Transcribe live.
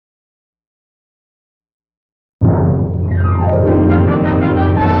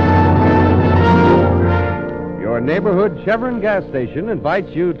neighborhood Chevron gas station invites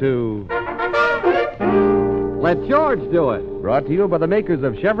you to Let George do it. Brought to you by the makers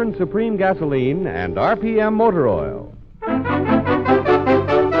of Chevron Supreme Gasoline and RPM Motor Oil.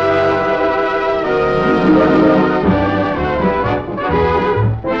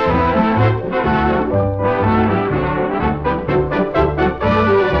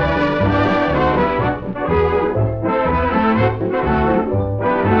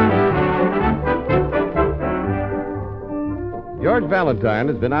 George Valentine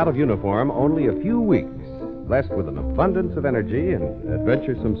has been out of uniform only a few weeks. Blessed with an abundance of energy and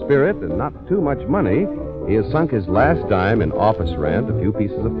adventuresome spirit and not too much money, he has sunk his last dime in office rent, a few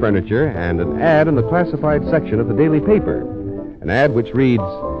pieces of furniture, and an ad in the classified section of the daily paper. An ad which reads,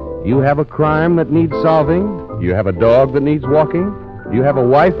 "You have a crime that needs solving? You have a dog that needs walking? You have a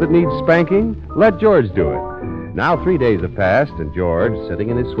wife that needs spanking? Let George do it." Now 3 days have passed, and George, sitting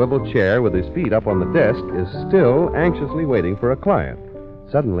in his swivel chair with his feet up on the desk, is still anxiously waiting for a client.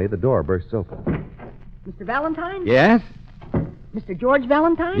 Suddenly, the door bursts open. Mr. Valentine? Yes? Mr. George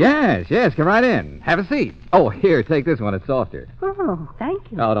Valentine? Yes, come right in. Have a seat. Oh, here, take this one. It's softer. Oh,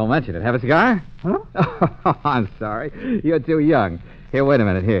 thank you. Oh, don't mention it. Have a cigar? Huh? Oh, I'm sorry. You're too young. Here, wait a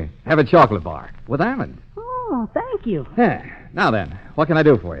minute. Here, have a chocolate bar with almonds. Oh, thank you. Now then, what can I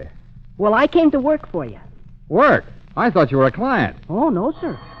do for you? Well, I came to work for you. Work? I thought you were a client. Oh, no,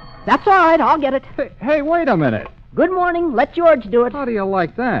 sir. That's all right. I'll get it. Hey, wait a minute. Good morning. Let George do it. How do you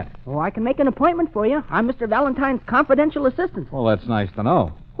like that? Oh, I can make an appointment for you. I'm Mr. Valentine's confidential assistant. Well, that's nice to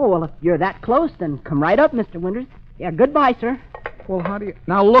know. Oh, well, if you're that close, then come right up, Mr. Winters. Yeah, goodbye, sir. Well, how do you...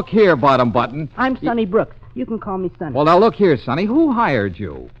 Now, look here, Bottom Button. I'm Sonny Brooks. You can call me Sonny. Well, now, look here, Sonny. Who hired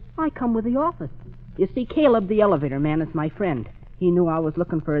you? I come with the office. You see, Caleb, the elevator man, is my friend. He knew I was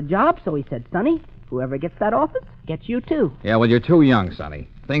looking for a job, so he said, Sonny, whoever gets that office gets you, too. Yeah, well, you're too young, Sonny.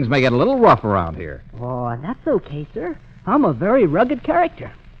 Things may get a little rough around here. Oh, that's okay, sir. I'm a very rugged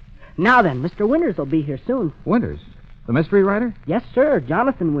character. Now then, Mr. Winters will be here soon. Winters? The mystery writer? Yes, sir,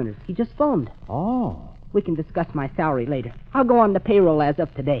 Jonathan Winters. He just phoned. Oh. We can discuss my salary later. I'll go on the payroll as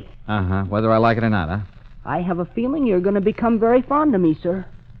of today. Uh-huh, whether I like it or not, huh? I have a feeling you're going to become very fond of me, sir.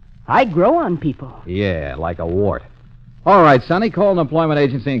 I grow on people. Yeah, like a wart. All right, Sonny, call an employment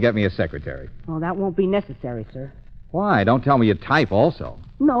agency and get me a secretary. Oh, that won't be necessary, sir. Why? Don't tell me you type also.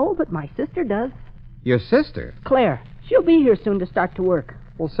 No, but my sister does. Your sister? Claire. She'll be here soon to start to work.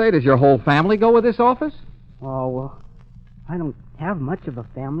 Well, say, does your whole family go with this office? Oh, well, I don't have much of a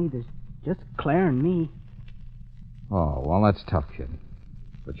family. There's just Claire and me. Oh, well, that's tough, kid.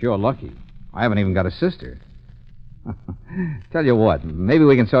 But you're lucky. I haven't even got a sister. Tell you what, maybe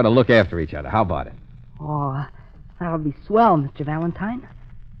we can sort of look after each other. How about it? Oh, that'll be swell, Mr. Valentine.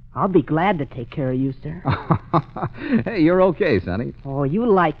 I'll be glad to take care of you, sir. Hey, you're okay, Sonny. Oh, you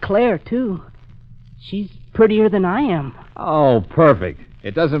like Claire, too. She's prettier than I am. Oh, perfect.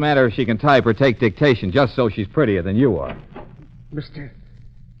 It doesn't matter if she can type or take dictation, just so she's prettier than you are. Mr.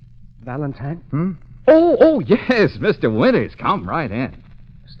 Valentine? Oh, yes, Mr. Winters. Come right in.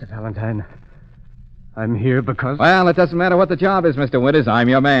 Mr. Valentine, I'm here because... Well, it doesn't matter what the job is, Mr. Winters. I'm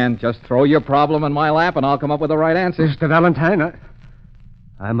your man. Just throw your problem in my lap, and I'll come up with the right answer. Mr. Valentine,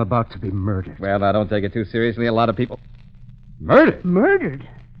 I'm about to be murdered. Well, now, don't take it too seriously. A lot of people... Murdered? Murdered?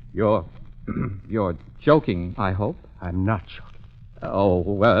 You're joking, I hope. I'm not joking. Oh,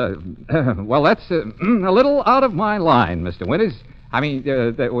 well, that's a little out of my line, Mr. Winters. I mean,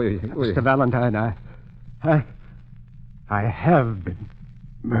 Mr. Valentine, I have been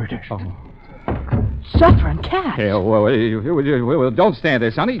murdered. Oh. Suffering cat. Hey, well, don't stand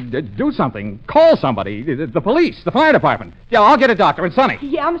there, Sonny. Do something. Call somebody. The police, the fire department. Yeah, I'll get a doctor. And Sonny.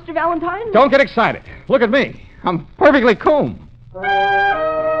 Yeah, Mr. Valentine? Don't get excited. Look at me. I'm perfectly cool.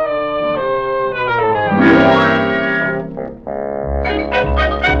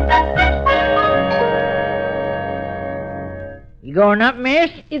 You going up,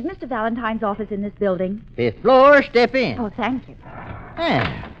 miss? Is Mr. Valentine's office in this building? 5th floor, step in. Oh, thank you.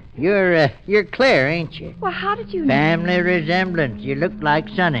 You're Claire, ain't you? Well, how did you know? Family resemblance. You look like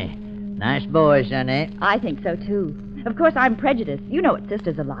Sonny. Nice boy, Sonny. I think so, too. Of course, I'm prejudiced. You know what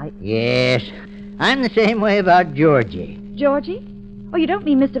sisters are like. Yes. I'm the same way about Georgie. Georgie? Oh, you don't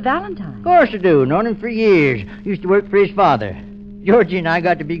mean Mr. Valentine? Of course I do. Known him for years. Used to work for his father. Georgie and I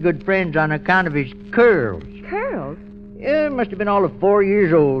got to be good friends on account of his curls. Curls? Yeah, must have been all of 4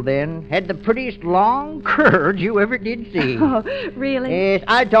 years old then. Had the prettiest long curls you ever did see. Oh, really? Yes,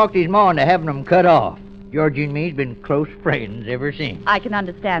 I talked his ma into having them cut off. Georgie and me's been close friends ever since. I can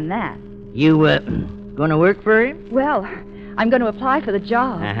understand that. You, gonna work for him? Well, I'm going to apply for the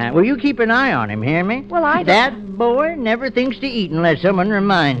job. Uh-huh. Well, you keep an eye on him, hear me? Well, I don't... That boy never thinks to eat unless someone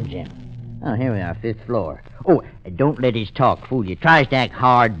reminds him. Oh, here we are, 5th floor. Oh, don't let his talk fool you. Tries to act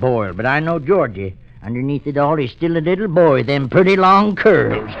hard-boiled, but I know Georgie. Underneath it all, he's still a little boy with them pretty long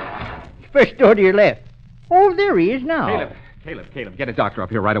curls. First door to your left. Oh, there he is now. Caleb, get a doctor up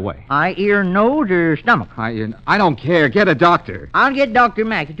here right away. Eye, ear, nose, or stomach? I don't care. Get a doctor. I'll get Dr.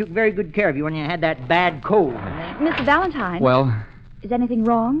 Mack. He took very good care of you when you had that bad cold. Mr. Valentine. Well, Is anything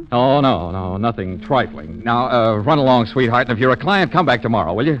wrong? oh, no, nothing trifling. Now, run along, sweetheart, and if you're a client, come back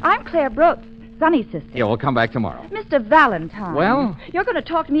tomorrow, will you? I'm Claire Brooks, Sonny's sister. Yeah, we'll come back tomorrow. Mr. Valentine. Well? You're going to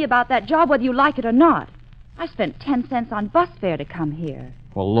talk to me about that job whether you like it or not. I spent 10 cents on bus fare to come here.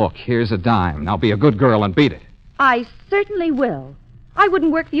 Well, look, here's a dime. Now be a good girl and beat it. I certainly will. I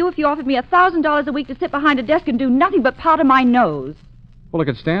wouldn't work for you if you offered me $1,000 a week to sit behind a desk and do nothing but powder my nose. Well, I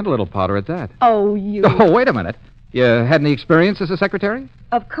could stand a little powder at that. Oh, you... Oh, wait a minute. You had any experience as a secretary?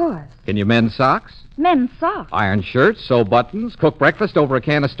 Of course. Can you mend socks? Men's socks. Iron shirts, sew buttons, cook breakfast over a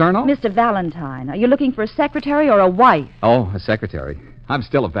can of Sterno? Mr. Valentine, are you looking for a secretary or a wife? Oh, a secretary. I'm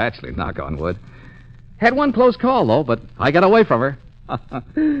still a bachelor, knock on wood. Had one close call, though, but I got away from her.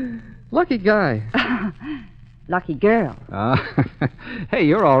 Lucky guy. Lucky girl. Hey,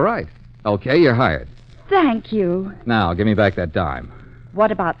 you're all right. Okay, you're hired. Thank you. Now, give me back that dime. What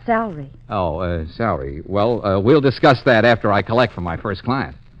about salary? Oh, salary. Well, we'll discuss that after I collect from my first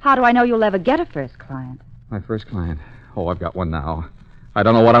client. How do I know you'll ever get a first client? My first client? Oh, I've got one now. I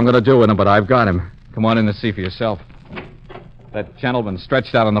don't know what I'm going to do with him, but I've got him. Come on in and see for yourself. That gentleman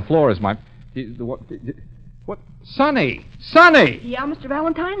stretched out on the floor is my... What? Sonny! Sonny! Yeah, Mr.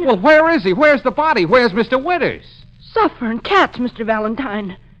 Valentine? Well, where is he? Where's the body? Where's Mr. Winters? Suffering cats, Mr.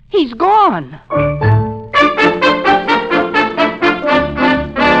 Valentine. He's gone.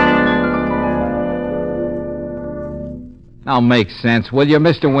 Now, make sense, will you?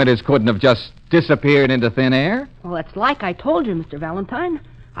 Mr. Winters couldn't have just disappeared into thin air? Well, it's like I told you, Mr. Valentine.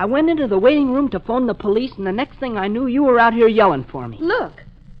 I went into the waiting room to phone the police, and the next thing I knew, you were out here yelling for me. Look,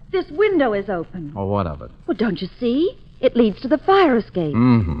 this window is open. Oh, what of it? Well, don't you see? It leads to the fire escape.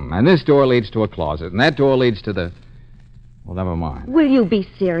 Mm-hmm. And this door leads to a closet, and that door leads to the... Well, never mind. Will you be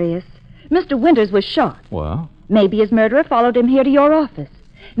serious? Mr. Winters was shot. Well? Maybe his murderer followed him here to your office.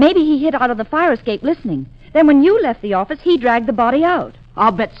 Maybe he hid out of the fire escape listening. Then when you left the office, he dragged the body out.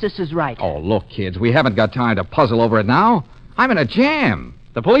 I'll bet Sis is right. Oh, look, kids, we haven't got time to puzzle over it now. I'm in a jam.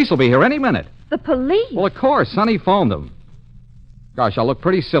 The police will be here any minute. The police? Well, of course. Sonny phoned them. Gosh, I'll look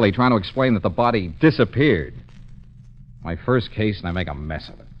pretty silly trying to explain that the body disappeared. My first case, and I make a mess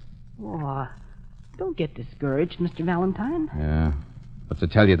of it. Oh, don't get discouraged, Mr. Valentine. Yeah. But to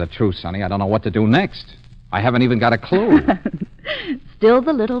tell you the truth, Sonny, I don't know what to do next. I haven't even got a clue. Still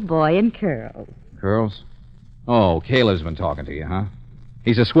the little boy in curls. Girls? Oh, Caleb's been talking to you, huh?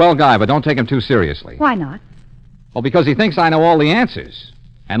 He's a swell guy, but don't take him too seriously. Why not? Well, because he thinks I know all the answers.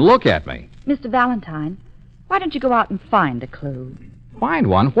 And look at me. Mr. Valentine, why don't you go out and find a clue? Find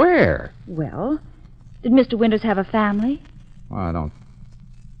one? Where? Well, did Mr. Winters have a family? Well, I don't...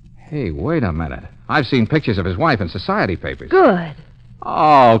 Hey, wait a minute. I've seen pictures of his wife in society papers. Good.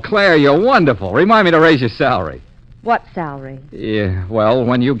 Oh, Claire, you're wonderful. Remind me to raise your salary. What salary? Yeah, well,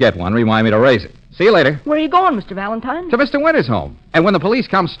 when you get one, remind me to raise it. See you later. Where are you going, Mr. Valentine? To Mr. Winters' home. And when the police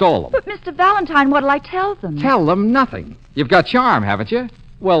come, stole them. But, Mr. Valentine, what'll I tell them? Tell them nothing. You've got charm, haven't you?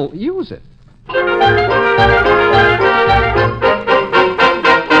 Well, use it.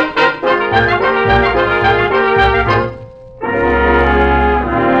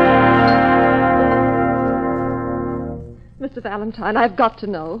 Mr. Valentine, I've got to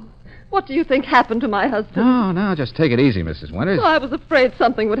know. What do you think happened to my husband? No, just take it easy, Mrs. Winters. Oh, I was afraid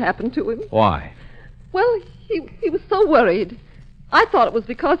something would happen to him. Why? Well, he was so worried. I thought it was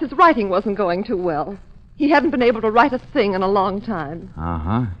because his writing wasn't going too well. He hadn't been able to write a thing in a long time.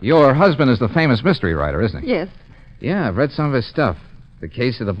 Uh-huh. Your husband is the famous mystery writer, isn't he? Yes. Yeah, I've read some of his stuff. The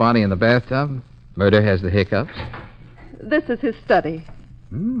case of the body in the bathtub. Murder has the hiccups. This is his study.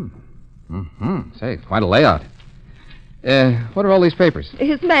 Say, quite a layout. What are all these papers?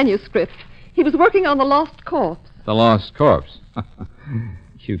 His manuscript. He was working on The Lost Corpse. The Lost Corpse.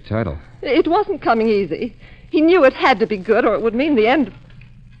 Cute title. It wasn't coming easy. He knew it had to be good or it would mean the end.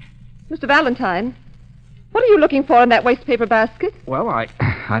 Mr. Valentine, what are you looking for in that waste paper basket? Well, I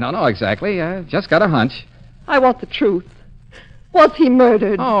don't know exactly. Just got a hunch. I want the truth. Was he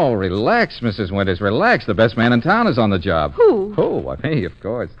murdered? Oh, relax, Mrs. Winters, relax. The best man in town is on the job. Who? Oh, me, of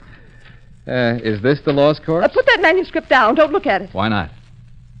course. Is this the Lost Corpse? Put that manuscript down. Don't look at it. Why not?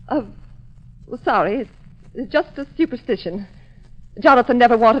 Well, sorry. It's just a superstition. Jonathan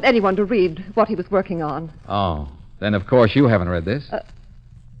never wanted anyone to read what he was working on. Oh, then of course you haven't read this.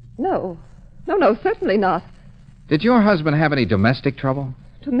 No. No, certainly not. Did your husband have any domestic trouble?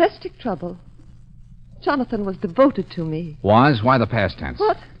 Domestic trouble? Jonathan was devoted to me. Was? Why the past tense?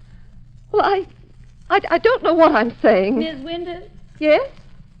 What? Well, I don't know what I'm saying. Miss Winters, Yes?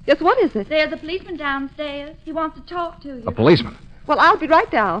 Yes, what is it? there's a policeman downstairs. He wants to talk to you. A policeman. Well, I'll be right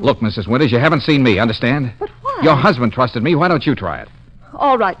down. Look, Mrs. Winters, you haven't seen me, understand? But why? Your husband trusted me. Why don't you try it?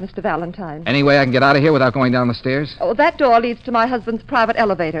 All right, Mr. Valentine. Any way I can get out of here without going down the stairs? Oh, that door leads to my husband's private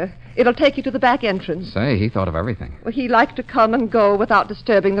elevator. It'll take you to the back entrance. Say, he thought of everything. Well, he liked to come and go without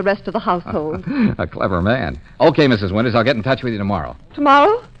disturbing the rest of the household. A clever man. Okay, Mrs. Winters, I'll get in touch with you tomorrow.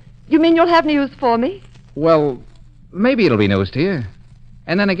 Tomorrow? You mean you'll have news for me? Well, maybe it'll be news to you.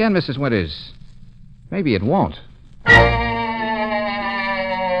 And then again, Mrs. Winters, maybe it won't.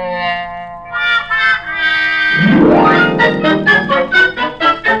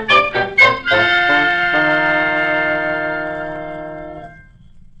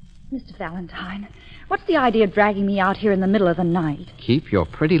 Mr. Valentine, what's the idea of dragging me out here in the middle of the night? Keep your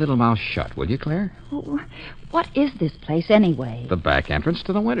pretty little mouth shut, will you, Claire? What is this place anyway? The back entrance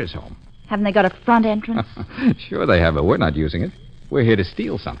to the Winters home. Haven't they got a front entrance? Sure they have, but we're not using it. We're here to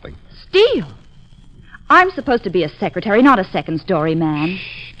steal something. Steal? I'm supposed to be a secretary, not a second-story man.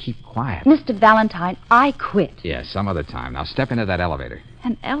 Shh, keep quiet. Mr. Valentine, I quit. Yes, some other time. Now step into that elevator.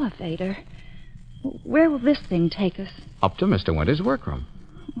 An elevator? Where will this thing take us? Up to Mr. Winters' workroom.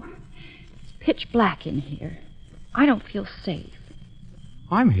 Pitch black in here. I don't feel safe.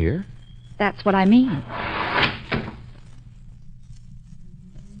 I'm here. That's what I mean.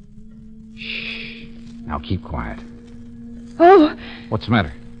 Shh. Now keep quiet. Oh! What's the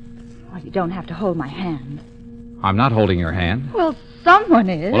matter? Well, you don't have to hold my hand. I'm not holding your hand. Well, someone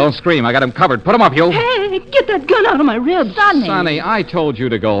is. Well, don't scream. I got him covered. Put him up, you. Hey, get that gun out of my ribs. Sonny, I told you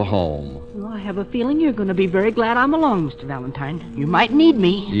to go home. Well, I have a feeling you're going to be very glad I'm along, Mr. Valentine. You might need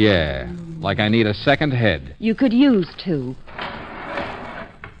me. Yeah, like I need a second head. You could use two.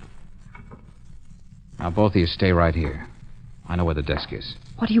 Now, both of you stay right here. I know where the desk is.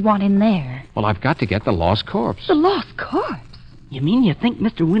 What do you want in there? Well, I've got to get the lost corpse. The lost corpse. You mean you think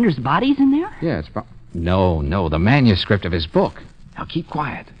Mr. Winters' body's in there? Yeah, it's... No, the manuscript of his book. Now, keep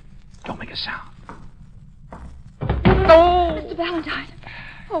quiet. Don't make a sound. Oh! Mr. Valentine.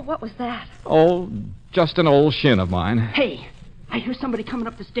 Oh, what was that? Oh, just an old shin of mine. Hey, I hear somebody coming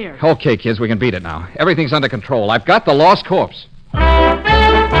up the stairs. Okay, kids, we can beat it now. Everything's under control. I've got the lost corpse.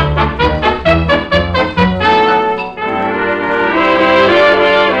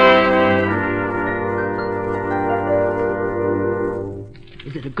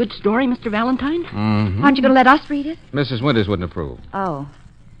 Is it a good story, Mr. Valentine? Mm-hmm. Aren't you going to let us read it? Mrs. Winters wouldn't approve. Oh.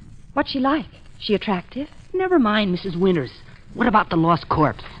 What's she like? She attractive? Never mind, Mrs. Winters. What about the lost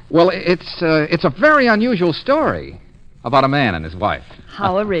corpse? Well, it's a very unusual story about a man and his wife.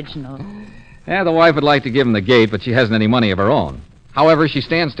 How original. Yeah, the wife would like to give him the gate, but she hasn't any money of her own. However, she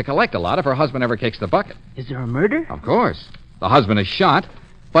stands to collect a lot if her husband ever kicks the bucket. Is there a murder? Of course. The husband is shot,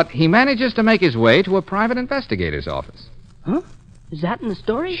 but he manages to make his way to a private investigator's office. Huh? Is that in the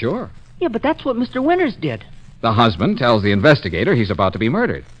story? Sure. Yeah, but that's what Mr. Winters did. The husband tells the investigator he's about to be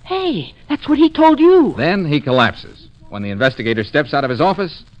murdered. Hey, that's what he told you. Then he collapses. When the investigator steps out of his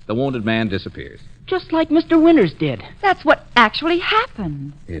office, the wounded man disappears. Just like Mr. Winters did. That's what actually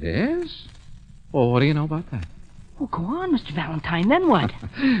happened. It is? Well, what do you know about that? Oh, go on, Mr. Valentine. Then what?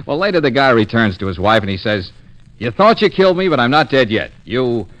 Well, later the guy returns to his wife and he says, "You thought you killed me, but I'm not dead yet.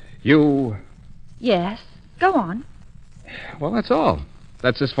 You... Yes. Go on. Well, that's all.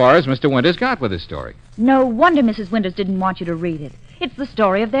 That's as far as Mr. Winters got with his story. No wonder Mrs. Winters didn't want you to read it. It's the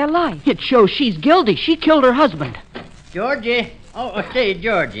story of their life. It shows she's guilty. She killed her husband. Georgie. Oh, say,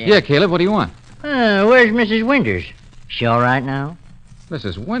 Georgie. Yeah, Caleb, what do you want? Where's Mrs. Winters? She all right now?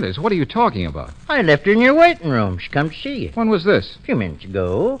 Mrs. Winters, what are you talking about? I left her in your waiting room. She come to see you. When was this? A few minutes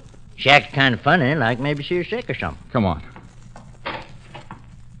ago. She acted kind of funny, like maybe she was sick or something. Come on.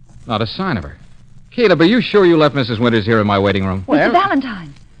 Not a sign of her. Caleb, are you sure you left Mrs. Winters here in my waiting room? Well- Mr.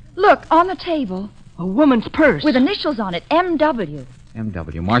 Valentine, look, on the table, A woman's purse. with initials on it, M.W.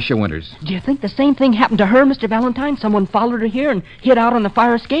 M.W. Marcia Winters. Do you think the same thing happened to her, Mr. Valentine? Someone followed her here and hid out on the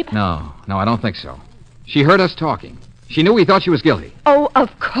fire escape? No, I don't think so. She heard us talking. She knew we thought she was guilty. Oh, of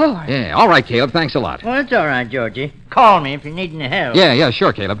course. Yeah, all right, Caleb, thanks a lot. Well, it's all right, Georgie. Call me if you need any help. Yeah,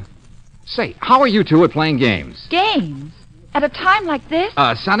 sure, Caleb. Say, how are you two at playing games? Games? At a time like this?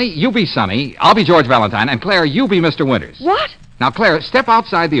 Sonny, you be Sonny. I'll be George Valentine. And Claire, you be Mr. Winters. What? Now, Claire, step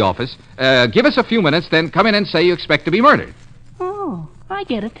outside the office. Give us a few minutes, then come in and say you expect to be murdered. Oh, I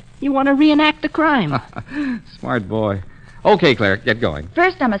get it. You want to reenact the crime. Smart boy. Okay, Claire, get going.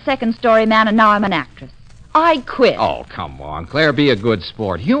 First I'm a second-story man, and now I'm an actress. I quit. Oh, come on, Claire, be a good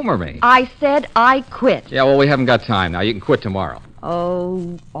sport. Humor me. I said I quit. Yeah, well, we haven't got time now. You can quit tomorrow.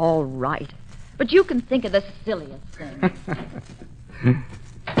 Oh, all right. But you can think of the silliest thing.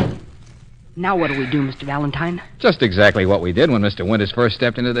 Now what do we do, Mr. Valentine? Just exactly what we did when Mr. Winters first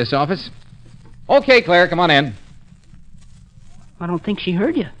stepped into this office. Okay, Claire, come on in. I don't think she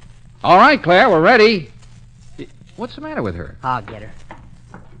heard you. All right, Claire, we're ready. What's the matter with her? I'll get her.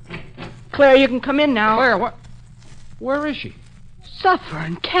 Claire, you can come in now. Claire, what? Where is she?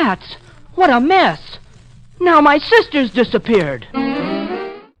 Suffering cats. What a mess. Now my sister's disappeared.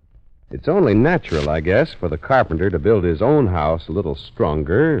 It's only natural, I guess, for the carpenter to build his own house a little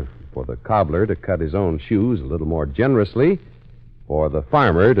stronger, for the cobbler to cut his own shoes a little more generously, for the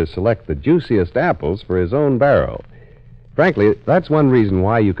farmer to select the juiciest apples for his own barrel. Frankly, that's one reason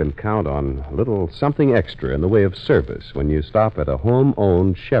why you can count on a little something extra in the way of service when you stop at a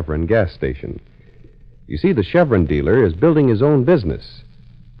home-owned Chevron gas station. You see, the Chevron dealer is building his own business.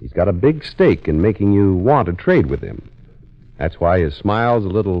 He's got a big stake in making you want to trade with him. That's why his smile's a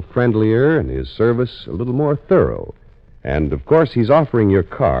little friendlier and his service a little more thorough. And, of course, he's offering your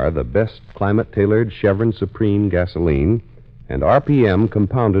car the best climate-tailored Chevron Supreme gasoline and RPM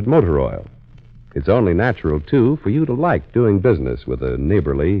compounded motor oil. It's only natural, too, for you to like doing business with a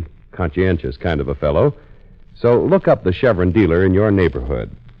neighborly, conscientious kind of a fellow. So look up the Chevron dealer in your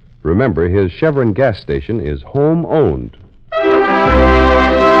neighborhood. Remember, his Chevron gas station is home-owned.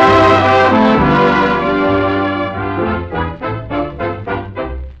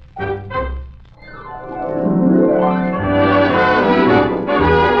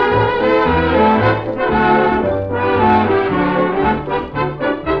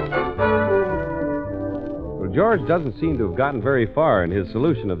 George doesn't seem to have gotten very far in his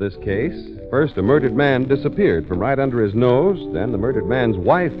solution of this case. First, a murdered man disappeared from right under his nose. Then the murdered man's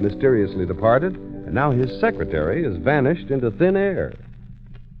wife mysteriously departed. And now his secretary has vanished into thin air.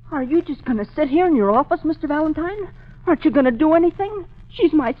 Are you just going to sit here in your office, Mr. Valentine? Aren't you going to do anything?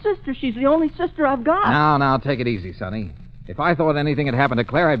 She's my sister. She's the only sister I've got. Now, take it easy, Sonny. If I thought anything had happened to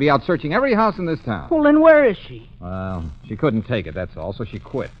Claire, I'd be out searching every house in this town. Well, then where is she? Well, she couldn't take it, that's all, so she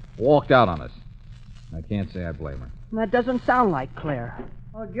quit. Walked out on us. I can't say I blame her. That doesn't sound like Claire.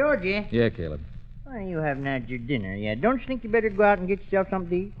 Oh, Georgie. Yeah, Caleb. Why you haven't had your dinner yet? Don't you think you better go out and get yourself something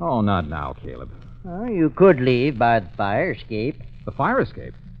to eat? Oh, not now, Caleb. Oh, you could leave by the fire escape. The fire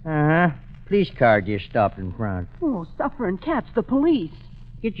escape? Uh-huh. Police car just stopped in front. Oh, suffering cats, the police.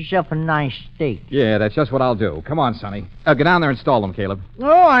 Get yourself a nice steak. Yeah, that's just what I'll do. Come on, Sonny. Get down there and stall them, Caleb. Oh,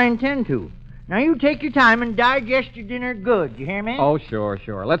 I intend to. Now, you take your time and digest your dinner good. You hear me? Oh, sure.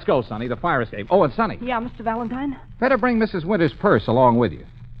 Let's go, Sonny. The fire escape. Oh, and Sonny. Yeah, Mr. Valentine? Better bring Mrs. Winters' purse along with you.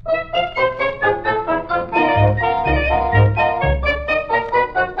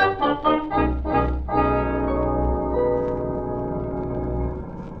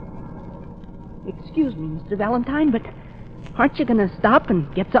 Excuse me, Mr. Valentine, but aren't you going to stop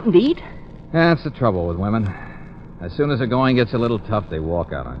and get something to eat? That's the trouble with women. As soon as the going gets a little tough, they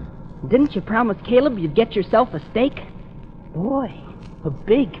walk out on you. Didn't you promise Caleb you'd get yourself a steak? Boy, a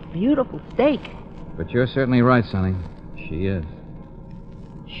big, beautiful steak. But you're certainly right, Sonny. She is.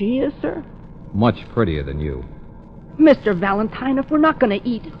 She is, sir? Much prettier than you. Mr. Valentine, if we're not going to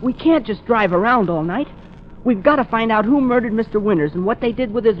eat, we can't just drive around all night. We've got to find out who murdered Mr. Winters and what they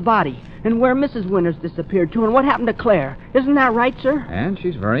did with his body, and where Mrs. Winters disappeared to, and what happened to Claire. Isn't that right, sir? And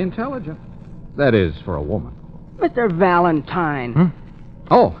she's very intelligent. That is, for a woman. Mr. Valentine.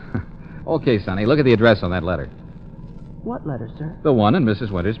 Oh, okay, Sonny. Look at the address on that letter. What letter, sir? The one in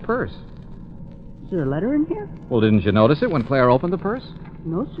Mrs. Winters' purse. Is there a letter in here? Well, didn't you notice it when Claire opened the purse?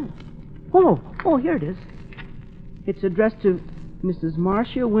 No, sir. Oh, here it is. It's addressed to Mrs.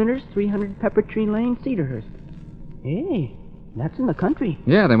 Marcia Winters, 300 Pepper Tree Lane, Cedarhurst. Hey, that's in the country.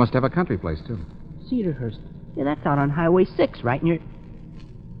 Yeah, they must have a country place, too. Cedarhurst. Yeah, that's out on Highway 6, right near...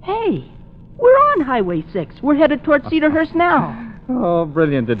 Hey, we're on Highway 6. We're headed toward Cedarhurst now. Oh,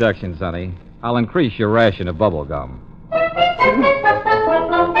 brilliant deduction, Sonny. I'll increase your ration of bubble gum.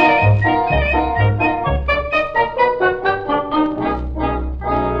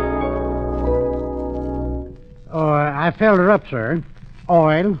 Oh, I filled her up, sir.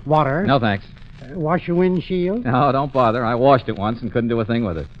 Oil, water. No, thanks. Wash your windshield. No, don't bother. I washed it once and couldn't do a thing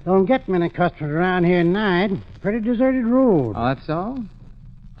with it. Don't get many customers around here at night. Pretty deserted road. Oh, that's all?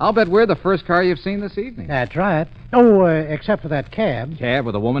 I'll bet we're the first car you've seen this evening. That's right. Oh, except for that cab. Cab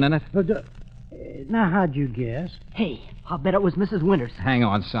with a woman in it? Now, how'd you guess? Hey, I'll bet it was Mrs. Winters. Hang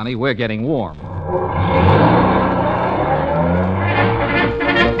on, Sonny. We're getting warm.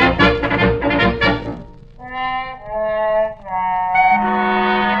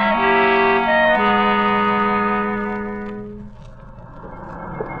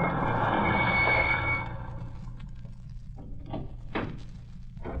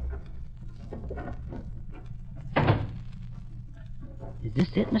 Is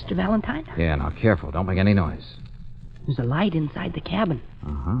this it, Mr. Valentine? Yeah, now careful. Don't make any noise. There's a light inside the cabin.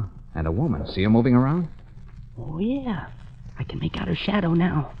 Uh-huh. And a woman. See her moving around? Oh, yeah. I can make out her shadow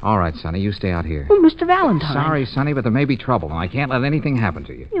now. All right, Sonny, you stay out here. Oh, Mr. Valentine. Sorry, Sonny, but there may be trouble, and I can't let anything happen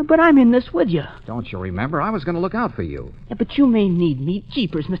to you. Yeah, but I'm in this with you. Don't you remember? I was going to look out for you. Yeah, but you may need me.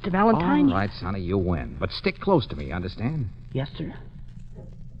 Jeepers, Mr. Valentine. All right, Sonny, you win. But stick close to me, understand? Yes, sir.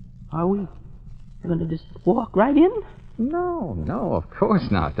 Are we going to just walk right in? No, of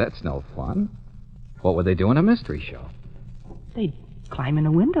course not. That's no fun. What would they do in a mystery show? They'd climb in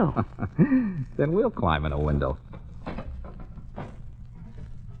a window. Then we'll climb in a window.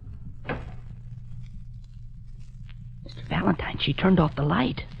 Mr. Valentine, she turned off the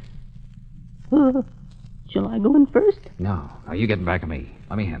light. Shall I go in first? No, you getting back of me.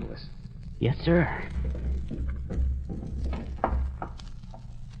 Let me handle this. Yes, sir.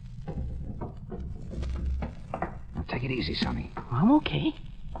 Now, take it easy, Sonny. I'm okay.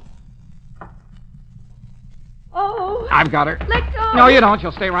 Oh, I've got her. let go. No, you don't.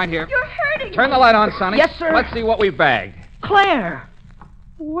 You'll stay right here. You're hurting Turn me. the light on, Sonny. Yes, sir. Let's see what we've bagged. Claire!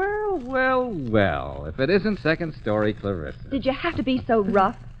 Well. If it isn't second story Clarissa. Did you have to be so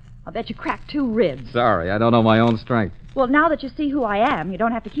rough? I'll bet you cracked 2 ribs. Sorry, I don't know my own strength. Well, now that you see who I am, you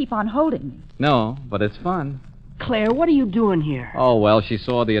don't have to keep on holding me. No, but it's fun. Claire, what are you doing here? Oh, well, she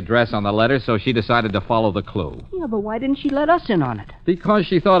saw the address on the letter, so she decided to follow the clue. Yeah, but why didn't she let us in on it? Because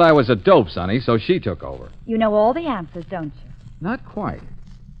she thought I was a dope, Sonny, so she took over. You know all the answers, don't you? Not quite.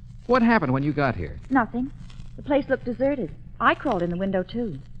 What happened when you got here? Nothing. The place looked deserted. I crawled in the window,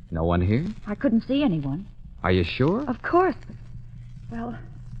 too. No one here? I couldn't see anyone. Are you sure? Of course. Well,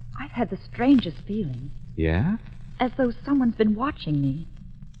 I've had the strangest feeling. Yeah? As though someone's been watching me.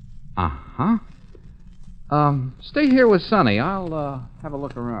 Uh-huh. Stay here with Sonny. I'll, have a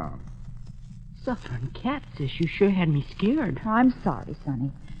look around. Suffering catfish, you sure had me scared. I'm sorry,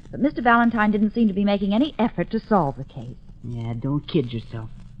 Sonny. But Mr. Valentine didn't seem to be making any effort to solve the case. Yeah, don't kid yourself.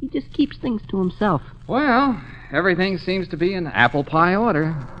 He just keeps things to himself. Well, everything seems to be in apple pie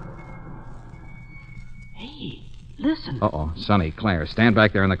order. Hey, listen. Uh-oh. Sonny, Claire, stand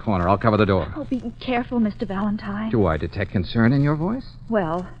back there in the corner. I'll cover the door. Oh, be careful, Mr. Valentine. Do I detect concern in your voice?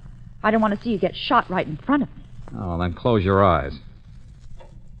 Well, I don't want to see you get shot right in front of me. Oh, then close your eyes.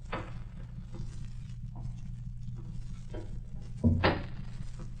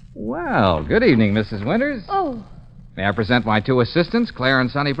 Well, good evening, Mrs. Winters. Oh, May I present my 2 assistants, Claire and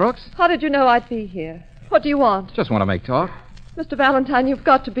Sonny Brooks? how did you know I'd be here? What do you want? Just want to make talk. Mr. Valentine, you've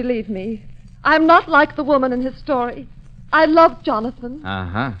got to believe me. I'm not like the woman in his story. I love Jonathan.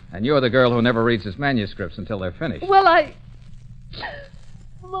 Uh-huh. And you're the girl who never reads his manuscripts until they're finished. Well,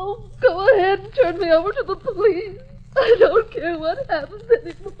 Oh, go ahead and turn me over to the police. I don't care what happens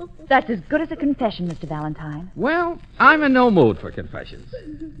anymore. That's as good as a confession, Mr. Valentine. Well, I'm in no mood for confessions.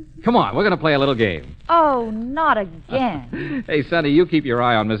 Come on, we're going to play a little game. Oh, not again. Hey, Sonny, you keep your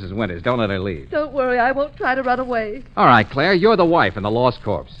eye on Mrs. Winters. Don't let her leave. Don't worry, I won't try to run away. All right, Claire, you're the wife in the lost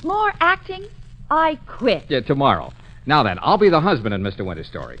corpse. More acting? I quit. Yeah, tomorrow. Now then, I'll be the husband in Mr. Winters'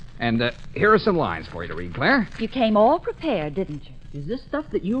 story. And here are some lines for you to read, Claire. You came all prepared, didn't you? Is this stuff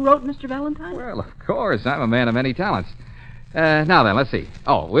that you wrote, Mr. Valentine? Well, of course. I'm a man of many talents. Now then, let's see.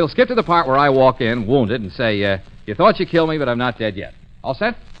 Oh, we'll skip to the part where I walk in, wounded, and say, you thought you killed me, but I'm not dead yet. All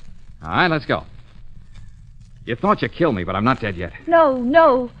set? All right, let's go. You thought you killed me, but I'm not dead yet.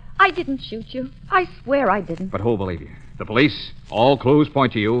 No. I didn't shoot you. I swear I didn't. But who'll believe you? The police? All clues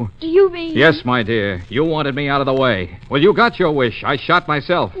point to you. Do you mean... Yes, my dear. You wanted me out of the way. Well, you got your wish. I shot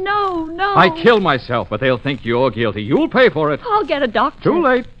myself. No. I killed myself, but they'll think you're guilty. You'll pay for it. I'll get a doctor.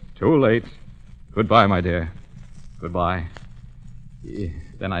 Too late. Goodbye, my dear. Goodbye.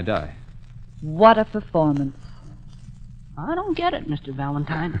 Then I die. What a performance. I don't get it, Mr.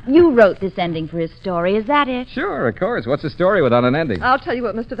 Valentine. You wrote this ending for his story, is that it? Sure, of course. What's the story without an ending? I'll tell you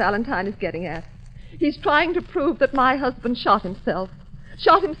what Mr. Valentine is getting at. He's trying to prove that my husband shot himself.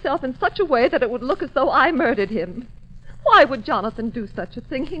 Shot himself in such a way that it would look as though I murdered him. Why would Jonathan do such a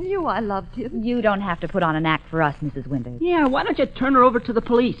thing? He knew I loved him. You don't have to put on an act for us, Mrs. Winters. Yeah, why don't you turn her over to the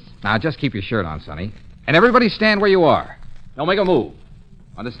police? Now, just keep your shirt on, Sonny. And everybody stand where you are. Don't make a move.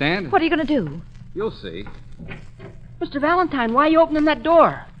 Understand? What are you going to do? You'll see. Mr. Valentine, why are you opening that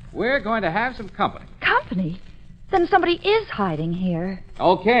door? We're going to have some company. Company? Then somebody is hiding here.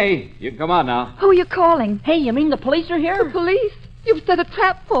 Okay, you can come on now. Who are you calling? Hey, you mean the police are The here? police? You've set a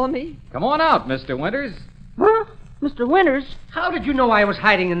trap for me. Come on out, Mr. Winters. Huh? Mr. Winters? How did you know I was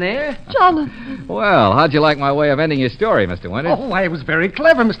hiding in there? Jonathan. Well, how'd you like my way of ending your story, Mr. Winters? Oh, I was very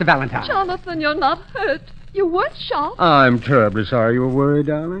clever, Mr. Valentine. Jonathan, you're not hurt. You weren't shot. I'm terribly sorry you were worried,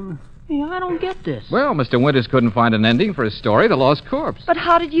 darling. Hey, I don't get this. Well, Mr. Winters couldn't find an ending for his story, The Lost Corpse. But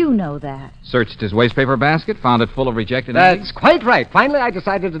how did you know that? Searched his wastepaper basket, found it full of rejected endings. That's quite right. Finally, I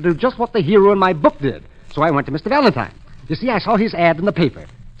decided to do just what the hero in my book did. So I went to Mr. Valentine. You see, I saw his ad in the paper.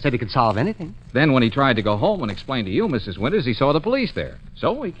 Said he could solve anything. Then when he tried to go home and explain to you, Mrs. Winters, he saw the police there.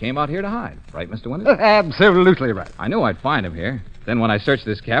 So he came out here to hide. Right, Mr. Winters? Absolutely right. I knew I'd find him here. Then when I searched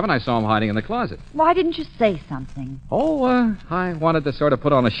this cabin, I saw him hiding in the closet. Why didn't you say something? Oh, I wanted to sort of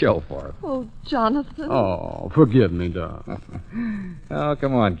put on a show for him. Oh, Jonathan. Oh, forgive me, darling. Oh,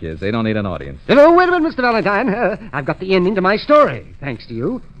 come on, kids. They don't need an audience. No, wait a minute, Mr. Valentine. I've got the ending to my story, thanks to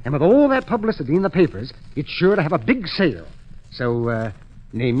you. And with all that publicity in the papers, it's sure to have a big sale. So,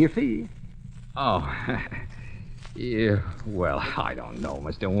 name your fee. Oh, yeah, well, I don't know,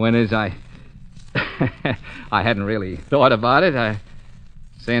 Mr. Winters. I hadn't really thought about it. I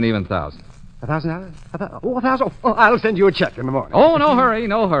say an even $1,000. $1,000? $1,000? Oh, I'll send you a check in the morning. Oh, no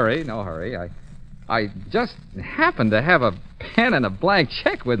hurry. I just happened to have a pen and a blank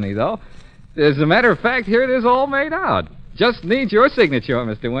check with me, though. As a matter of fact, here it is all made out. Just needs your signature,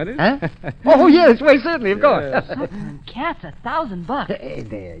 Mr. Winters. Huh? Oh, yes, well, certainly, of course. Cats, $1,000.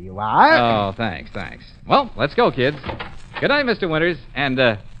 There you are. Oh, thanks. Well, let's go, kids. Good night, Mr. Winters. And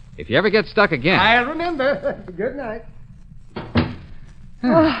if you ever get stuck again... I'll remember. Good night.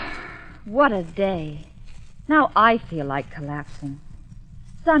 Oh, what a day. Now I feel like collapsing.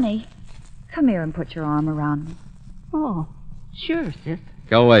 Sonny, come here and put your arm around me. Oh, sure, sis.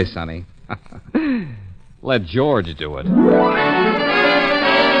 Go away, Sonny. Let George do it.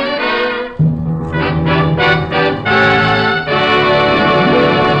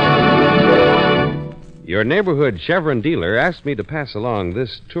 Your neighborhood Chevron dealer asked me to pass along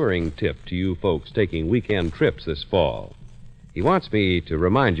this touring tip to you folks taking weekend trips this fall. He wants me to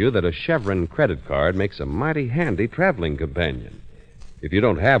remind you that a Chevron credit card makes a mighty handy traveling companion. If you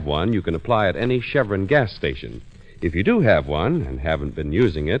don't have one, you can apply at any Chevron gas station. If you do have one and haven't been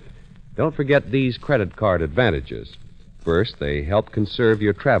using it, don't forget these credit card advantages. First, they help conserve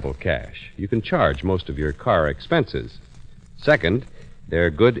your travel cash. You can charge most of your car expenses. Second, they're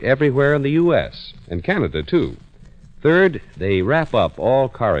good everywhere in the U.S. and Canada, too. Third, they wrap up all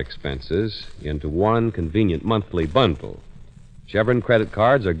car expenses into one convenient monthly bundle. Chevron credit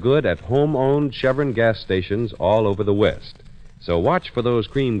cards are good at home-owned Chevron gas stations all over the West. So watch for those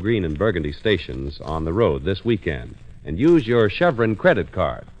cream, green, and burgundy stations on the road this weekend and use your Chevron credit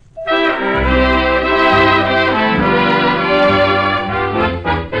card.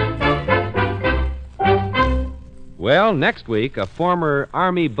 Well, next week, a former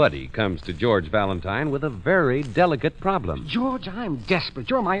Army buddy comes to George Valentine with a very delicate problem. George, I'm desperate.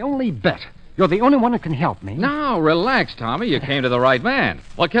 You're my only bet. You're the only one who can help me. Now, relax, Tommy. You came to the right man.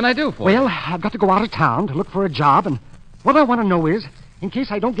 What can I do for you? Well, I've got to go out of town to look for a job, and what I want to know is, in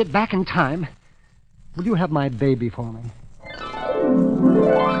case I don't get back in time, will you have my baby for me?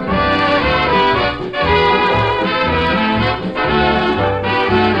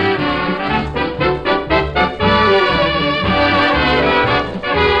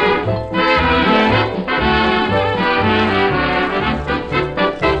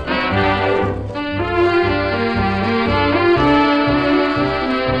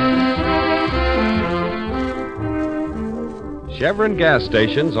 Chevron gas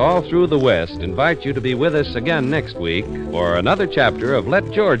stations all through the West invite you to be with us again next week for another chapter of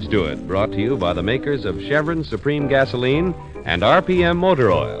Let George Do It, brought to you by the makers of Chevron Supreme Gasoline and RPM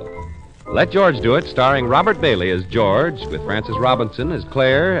Motor Oil. Let George Do It, starring Robert Bailey as George, with Frances Robinson as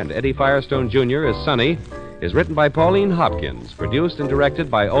Claire and Eddie Firestone Jr. as Sonny, is written by Pauline Hopkins, produced and directed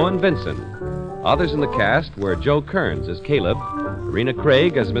by Owen Vinson. Others in the cast were Joe Kearns as Caleb, Rena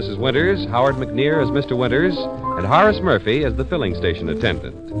Craig as Mrs. Winters, Howard McNear as Mr. Winters, and Horace Murphy as the filling station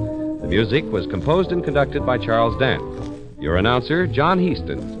attendant. The music was composed and conducted by Charles Dant. Your announcer, John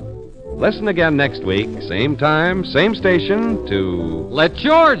Heaston. Listen again next week, same time, same station, to Let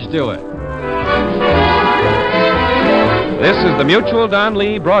George Do It. This is the Mutual Don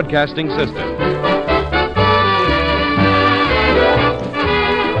Lee Broadcasting System.